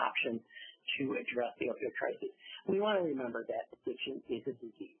treatment options to address the opioid crisis, we want to remember that addiction is a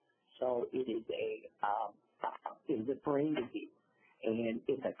disease. So it is a brain disease, and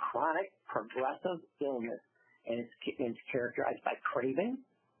it's a chronic progressive illness, and it's characterized by craving,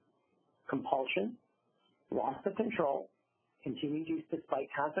 compulsion, loss of control, continued use despite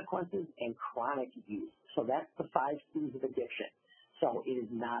consequences, and chronic use. So that's the 5 C's of addiction. So it is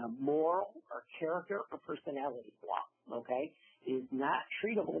not a moral or character or personality flaw, okay? It is not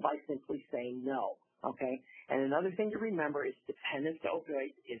treatable by simply saying no, okay? And another thing to remember is dependence to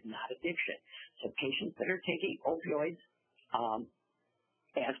opioids is not addiction. So patients that are taking opioids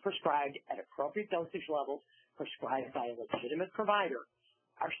as prescribed at appropriate dosage levels, prescribed by a legitimate provider,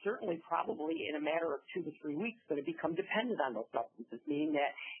 are certainly probably in a matter of 2 to 3 weeks going to become dependent on those substances, meaning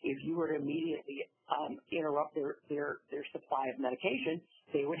that if you were to immediately interrupt their supply of medication,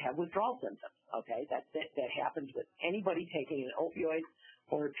 they would have withdrawal symptoms, okay? That happens with anybody taking an opioid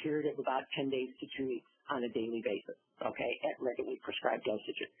for a period of about 10 days to 2 weeks on a daily basis, okay, at regularly prescribed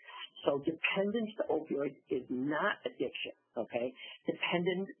dosages. So dependence to opioids is not addiction, okay?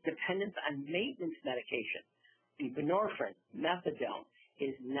 Dependence on maintenance medication, buprenorphine, methadone,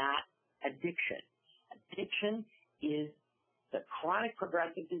 is not addiction. Addiction is the chronic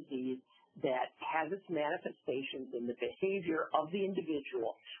progressive disease that has its manifestations in the behavior of the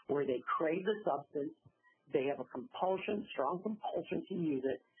individual where they crave the substance, they have a compulsion, strong compulsion to use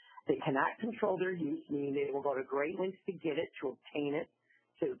it, they cannot control their use, meaning they will go to great lengths to get it, to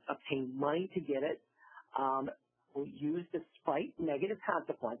obtain money to get it, will use despite negative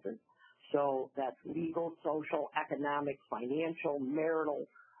consequences. So that's legal, social, economic, financial, marital,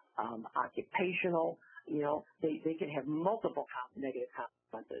 occupational. You know, they can have multiple negative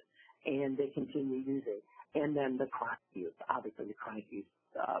consequences, and they continue using. And then the chronic use. Obviously, the chronic use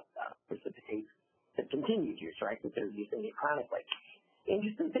precipitates the continued use, right, because they're using it chronically.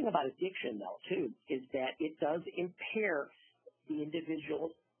 Interesting thing about addiction, though, too, is that it does impair the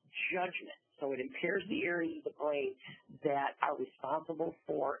individual's judgment. So it impairs the areas of the brain that are responsible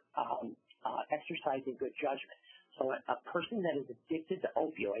for exercising good judgment. So a person that is addicted to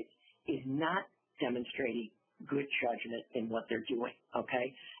opioids is not demonstrating good judgment in what they're doing,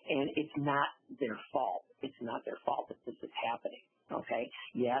 okay? And it's not their fault. It's not their fault that this is happening, okay?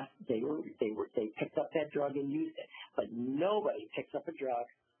 Yes, they picked up that drug and used it, but nobody picks up a drug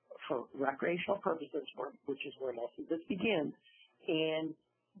for recreational purposes, which is where most of this begins, and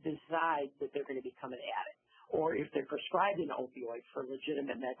decide that they're going to become an addict. Or if they're prescribed an opioid for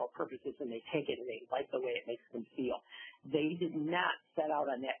legitimate medical purposes and they take it and they like the way it makes them feel, they did not set out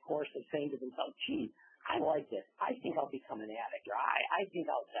on that course of saying to themselves, gee, I like this. I think I'll become an addict, or I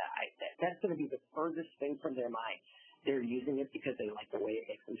think I'll die. That's going to be the furthest thing from their mind. They're using it because they like the way it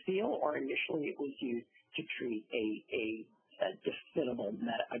makes them feel, or initially it was used to treat a definable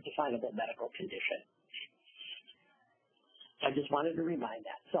medical condition. I just wanted to remind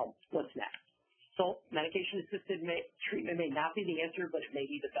that. So what's next? So medication-assisted treatment may not be the answer, but it may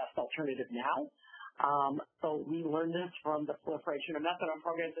be the best alternative now. So we learned this from the proliferation of methadone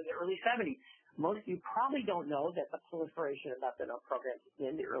programs in the early 70s. Most of you probably don't know that the proliferation of methadone programs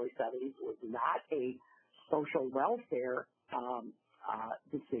in the early 70s was not a social welfare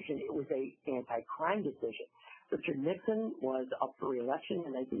decision. It was a anti-crime decision. Richard Nixon was up for re-election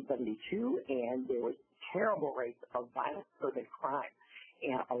in 1972, and there was terrible rates of violent urban crime.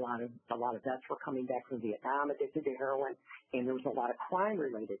 And a lot of vets were coming back from Vietnam addicted to heroin, and there was a lot of crime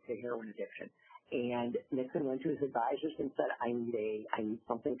related to heroin addiction. And Nixon went to his advisors and said, I need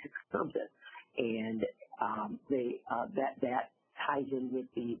something to curb this. And That ties in with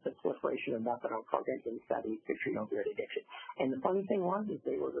the proliferation of methadone programs and studies to treat opioid addiction. And the funny thing was is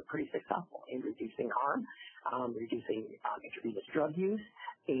they were pretty successful in reducing harm, reducing intravenous drug use,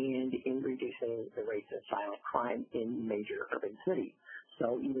 and in reducing the rates of violent crime in major urban cities.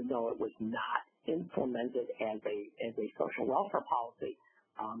 So even though it was not implemented as a social welfare policy,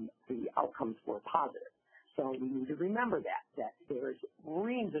 the outcomes were positive. So we need to remember that there's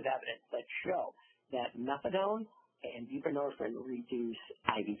reams of evidence that show that methadone and buprenorphine reduce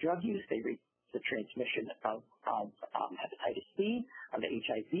IV drug use. They reduce the transmission of hepatitis C, of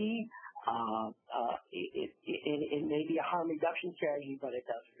HIV. It may be a harm reduction strategy, but it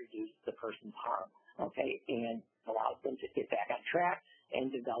does reduce the person's harm, okay, and allows them to get back on track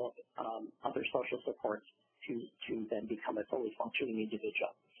and develop other social supports to then become a fully functioning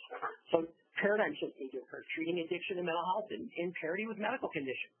individual. So paradigm shift need to occur, treating addiction and mental health in parity with medical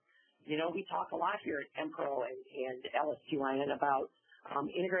conditions. You know, we talk a lot here at MPRO and LSQIN about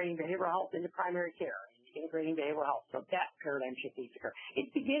integrating behavioral health into primary care, integrating behavioral health. So that paradigm shift needs to occur. It's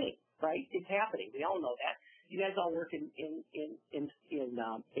beginning, right? It's happening. We all know that. You guys all work in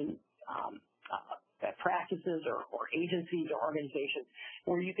practices or agencies or organizations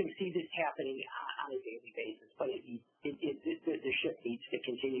where you can see this happening on a daily basis. But the shift needs to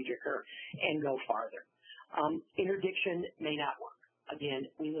continue to occur and go farther. Interdiction may not work. Again,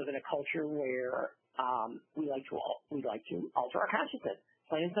 we live in a culture where we like to alter our consciousness,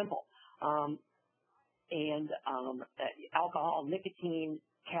 plain and simple. Alcohol, nicotine,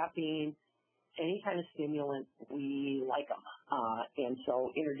 caffeine, any kind of stimulant, we like them. And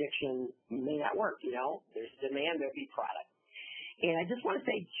so interdiction may not work, you know. There's demand, there'll be product. And I just want to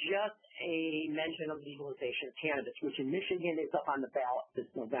say just a mention of legalization of cannabis, which in Michigan is up on the ballot this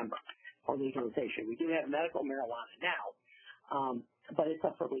November for legalization. We do have medical marijuana now, but it's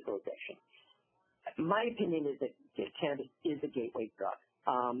up for legalization. My opinion is that cannabis is a gateway drug.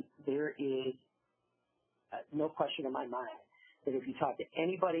 There is no question in my mind that if you talk to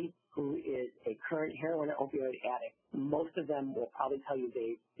anybody who is a current heroin or opioid addict, most of them will probably tell you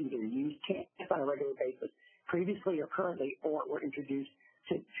they either used cannabis on a regular basis previously or currently, or were introduced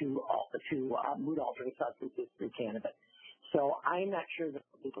to mood-altering substances through cannabis. So I'm not sure that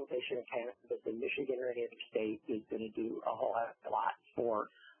legalization of cannabis in Michigan or any other state is going to do a whole lot for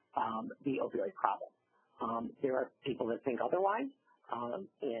the opioid problem. There are people that think otherwise,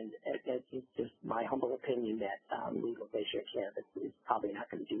 and it's just my humble opinion that legalization of cannabis is probably not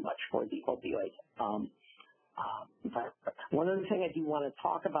going to do much for the opioid. One other thing I do want to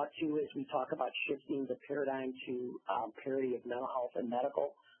talk about, too, is we talk about shifting the paradigm to parity of mental health and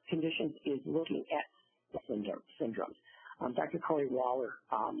medical conditions, is looking at syndromes. Dr. Corey Waller,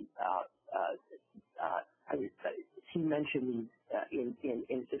 he mentioned these in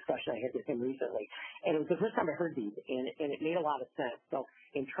a discussion I had with him recently, and it was the first time I heard these, and it made a lot of sense. So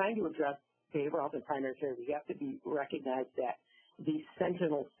in trying to address behavioral health and primary care, we have to recognize that these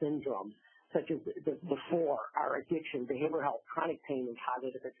sentinel syndromes, such as the four, are addiction, behavioral health, chronic pain, and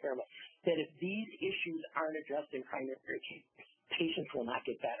cognitive impairment, that if these issues aren't addressed in primary care, patients will not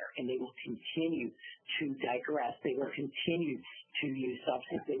get better, and they will continue to digress. They will continue to use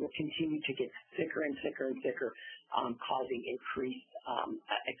substances. They will continue to get sicker and sicker and sicker, causing increased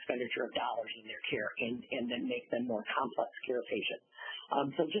expenditure of dollars in their care, and then make them more complex care patients.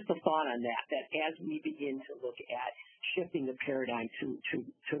 So just a thought on that as we begin to look at shifting the paradigm to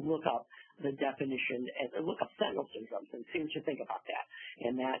look up the definition, and look up sentinel syndromes and see what you think about that.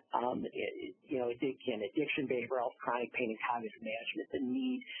 And that, addiction, behavioral health, chronic pain, and cognitive management, the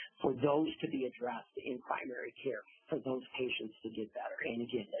need for those to be addressed in primary care for those patients to get better. And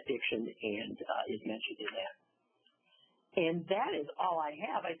again, addiction is mentioned in that. And that is all I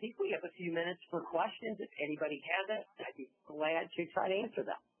have. I think we have a few minutes for questions. If anybody has it, I'd be glad to try to answer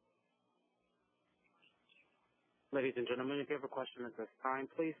them. Ladies and gentlemen, if you have a question at this time,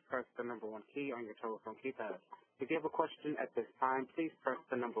 please press the number 1 key on your telephone keypad. If you have a question at this time, please press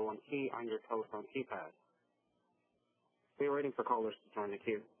the number 1 key on your telephone keypad. We are waiting for callers to join the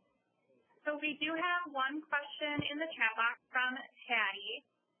queue. So we do have one question in the chat box from Patty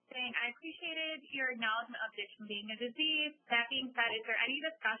saying, I appreciated your acknowledgement of addiction being a disease. That being said, is there any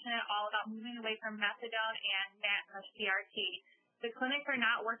discussion at all about moving away from methadone and MAT/CRT? The clinics are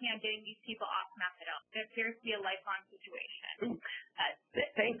not working on getting these people off methadone. It appears to be a lifelong situation.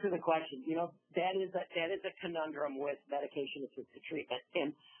 Thanks for the question. You know, that is a conundrum with medication-assisted treatment.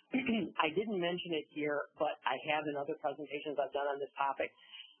 And I didn't mention it here, but I have in other presentations I've done on this topic,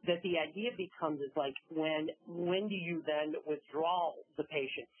 that the idea becomes is like when do you then withdraw the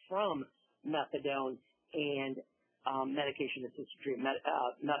patient from methadone and medication-assisted treatment,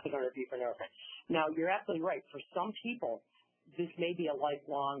 methadone or buprenorphine. Now, you're absolutely right. For some people, this may be a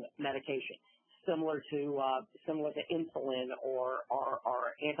lifelong medication, similar to insulin or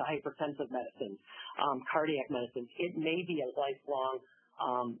antihypertensive medicines, cardiac medicines. It may be a lifelong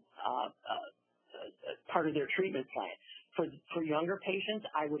part of their treatment plan. For younger patients,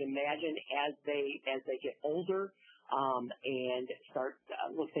 I would imagine as they get older and start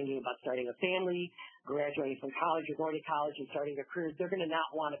thinking about starting a family, graduating from college or going to college and starting a career, they're going to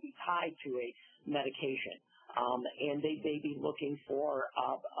not want to be tied to a medication, and they may be looking for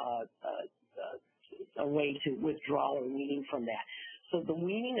a way to withdraw or weaning from that. So the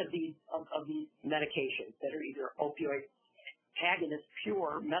weaning of these medications that are either opioid agonist,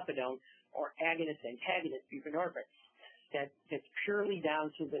 pure methadone, or agonist antagonist, buprenorphine, that's purely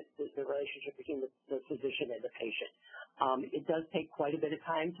down to the relationship between the physician and the patient. It does take quite a bit of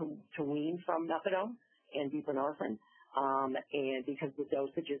time to wean from methadone and buprenorphine, and because the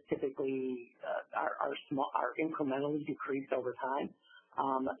dosages typically are incrementally decreased over time.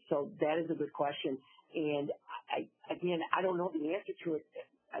 So that is a good question. And I don't know the answer to it.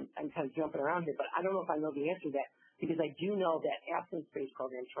 I'm kind of jumping around here, but I don't know if I know the answer to that, because I do know that abstinence-based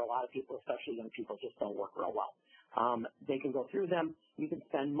programs for a lot of people, especially young people, just don't work real well. They can go through them. You can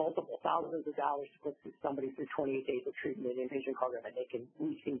spend multiple thousands of dollars to put somebody through 28 days of treatment in an inpatient program, and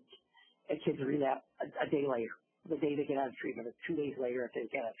we see kids relapse a day later. The day they get out of treatment, or 2 days later if they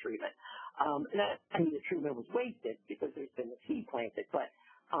get out of treatment. And that, the treatment was wasted because there's been a seed planted, but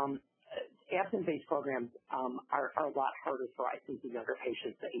abstinence-based programs are a lot harder for, I think, the younger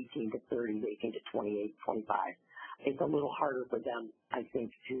patients, the 18 to 30, 18 to 28, 25. It's a little harder for them, I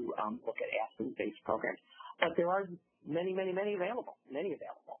think, to look at abstinence-based programs. But there are many available.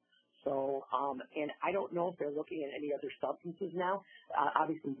 So, and I don't know if they're looking at any other substances now.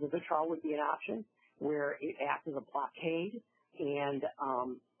 Obviously, Vivitrol would be an option, where it acts as a blockade, and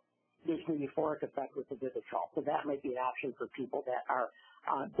there's an euphoric effect with the Vivitrol. So that might be an option for people that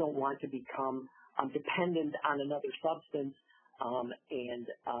don't want to become dependent on another substance, and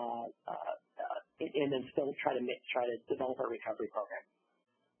then still try to develop a recovery program.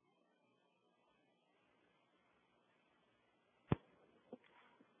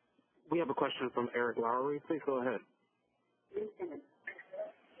 We have a question from Eric Lowry. Please go ahead.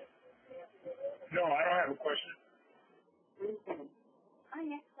 No, I don't have a question.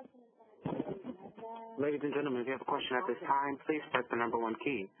 Ladies and gentlemen, if you have a question at this time, please press the number 1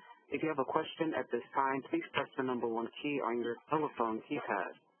 key. If you have a question at this time, please press the number 1 key on your telephone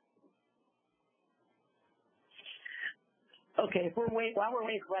keypad. Okay, while we're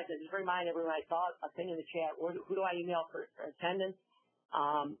waiting for questions, just remind everyone, I saw a thing in the chat. Who do I email for attendance?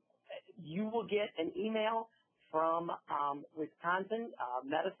 You will get an email from Wisconsin,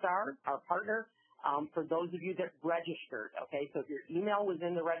 Metastar, our partner, for those of you that registered. Okay, so if your email was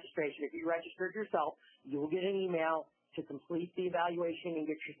in the registration, if you registered yourself, you will get an email to complete the evaluation and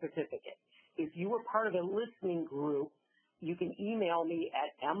get your certificate. If you were part of a listening group, you can email me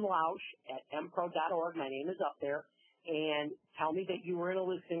at mlausch@mpro.org. My name is up there, and tell me that you were in a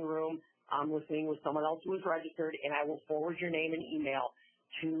listening room listening with someone else who was registered, and I will forward your name and email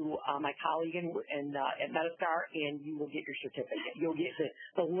to my colleague at Metastar, and you will get your certificate. You'll get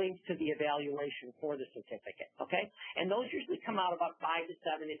the link to the evaluation for the certificate, okay? And those usually come out about 5 to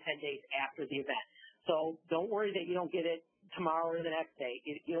 7 to 10 days after the event. So don't worry that you don't get it tomorrow or the next day.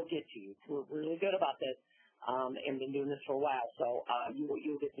 It'll get to you. We're really good about this and been doing this for a while. So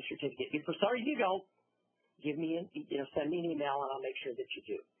you'll get the certificate. If for some reason you don't, send me an email, and I'll make sure that you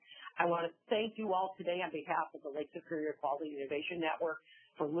do. I want to thank you all today on behalf of the Lake Superior Quality Innovation Network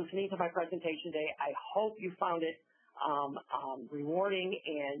for listening to my presentation today. I hope you found it rewarding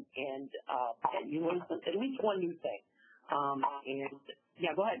and you learned at least one new thing.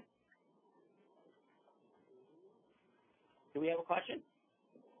 Yeah, go ahead. Do we have a question?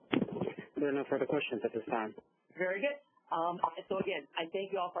 There are no further questions at this time. Very good. So again, I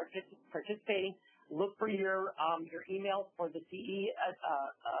thank you all for participating. Look for your email for the CE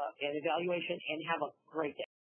and evaluation, and have a great day.